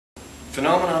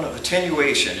phenomenon of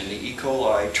attenuation in the E.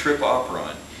 coli trip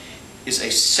operon is a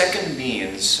second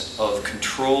means of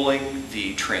controlling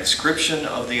the transcription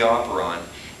of the operon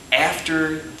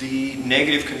after the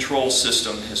negative control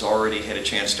system has already had a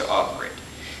chance to operate.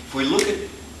 If we look at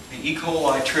the E.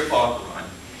 coli trip operon,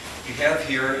 you have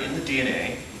here in the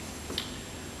DNA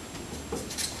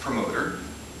a promoter,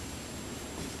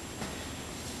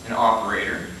 an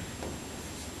operator,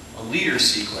 a leader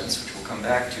sequence, which we'll come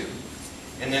back to,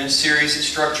 and then a series of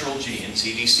structural genes,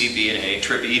 EDCBNA,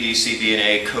 trip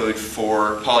EDCBNA code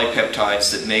for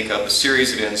polypeptides that make up a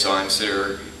series of enzymes that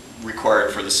are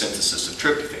required for the synthesis of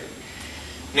tryptophan.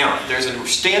 Now, there's a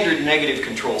standard negative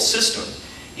control system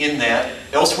in that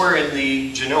elsewhere in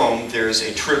the genome there's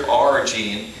a TRPR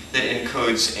gene that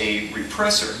encodes a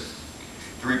repressor.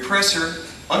 The repressor,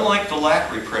 unlike the lac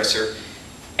repressor,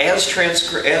 as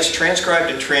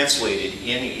transcribed and translated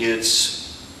in its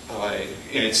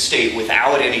state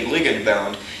without any ligand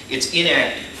bound, it's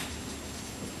inactive.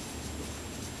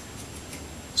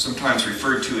 Sometimes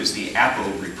referred to as the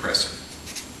aporepressor.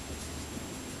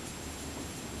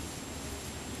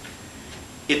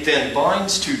 It then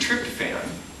binds to tryptophan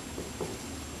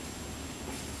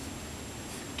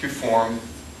to form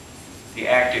the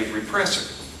active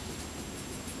repressor.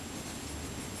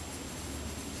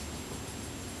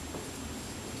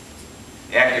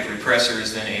 The active repressor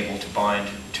is then able to bind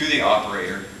to the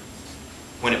operator.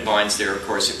 When it binds there, of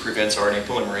course, it prevents RNA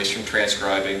polymerase from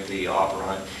transcribing the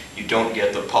operon. You don't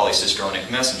get the polycistronic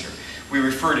messenger. We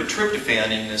refer to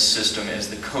tryptophan in this system as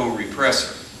the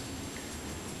co-repressor.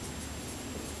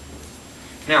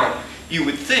 Now, you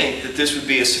would think that this would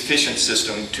be a sufficient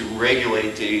system to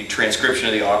regulate the transcription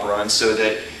of the operon so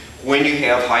that when you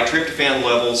have high tryptophan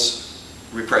levels,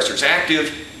 repressor is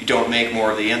active, you don't make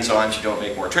more of the enzymes, you don't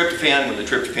make more tryptophan. When the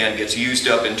tryptophan gets used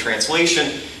up in translation,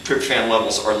 tryptophan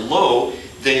levels are low,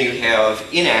 then you have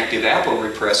inactive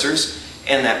aporepressors,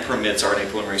 and that permits RNA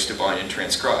polymerase to bind and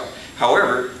transcribe.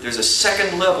 However, there's a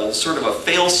second level, sort of a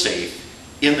fail-safe,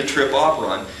 in the trip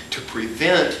operon to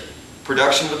prevent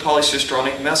production of the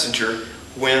polycistronic messenger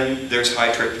when there's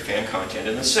high tryptophan content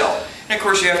in the cell. And of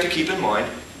course you have to keep in mind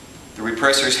the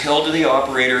repressor is held to the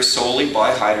operator solely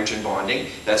by hydrogen bonding.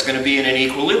 That's going to be in an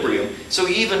equilibrium. So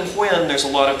even when there's a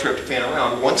lot of tryptophan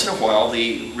around, once in a while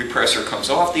the repressor comes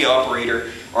off the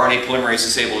operator, RNA polymerase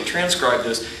is able to transcribe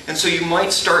this, and so you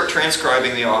might start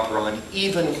transcribing the operon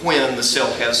even when the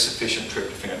cell has sufficient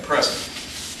tryptophan present.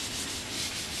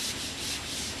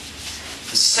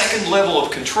 The second level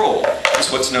of control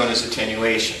is what's known as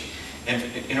attenuation. And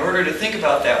in order to think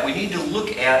about that, we need to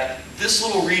look at this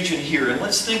little region here, and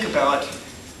let's think about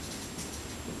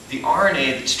the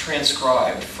RNA that's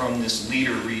transcribed from this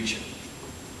leader region.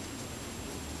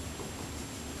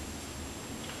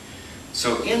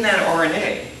 So in that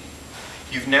RNA,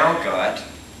 you've now got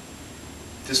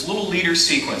this little leader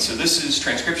sequence. So this is,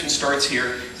 transcription starts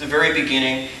here, at the very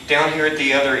beginning. Down here at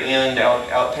the other end,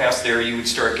 out past there, you would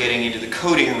start getting into the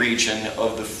coding region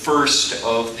of the first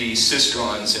of the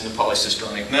cistrons in the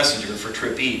polycistronic messenger for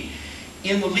TRPE.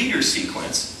 In the leader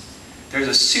sequence, there's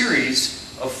a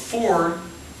series of 4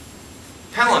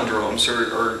 palindromes,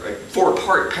 or a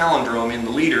 4-part palindrome in the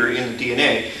leader in the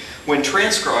DNA. When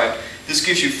transcribed, this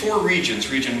gives you 4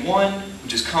 regions. Region 1,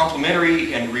 which is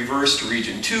complementary and reverse to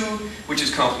region 2, which is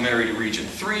complementary to region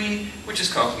 3, which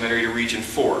is complementary to region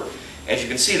 4. As you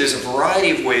can see, there's a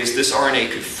variety of ways this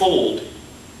RNA could fold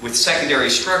with secondary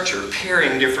structure,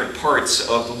 pairing different parts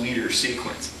of the leader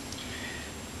sequence.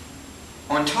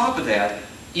 On top of that,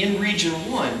 in region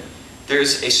 1,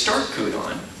 there's a start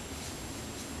codon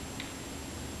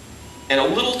and a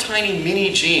little tiny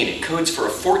mini gene. It codes for a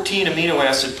 14 amino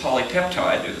acid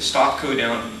polypeptide. There's a stop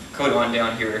codon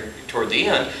down here toward the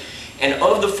end. And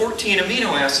of the 14 amino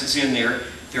acids in there,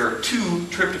 there are 2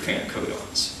 tryptophan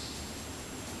codons.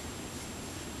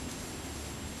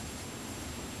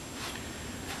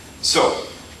 So,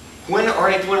 when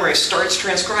RNA polymerase starts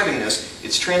transcribing this,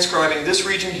 it's transcribing this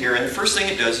region here, and the first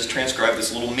thing it does is transcribe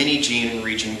this little mini gene in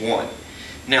region 1.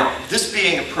 Now, this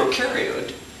being a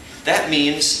prokaryote, that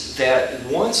means that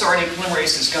once RNA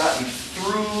polymerase has gotten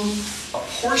through a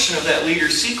portion of that leader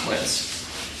sequence,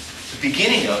 the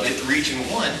beginning of it, region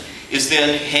 1, is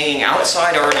then hanging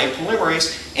outside RNA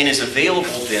polymerase and is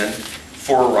available then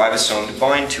for a ribosome to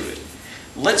bind to it.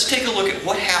 Let's take a look at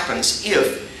what happens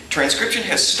if transcription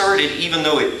has started even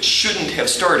though it shouldn't have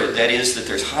started. That is, that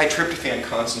there's high tryptophan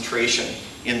concentration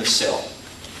in the cell.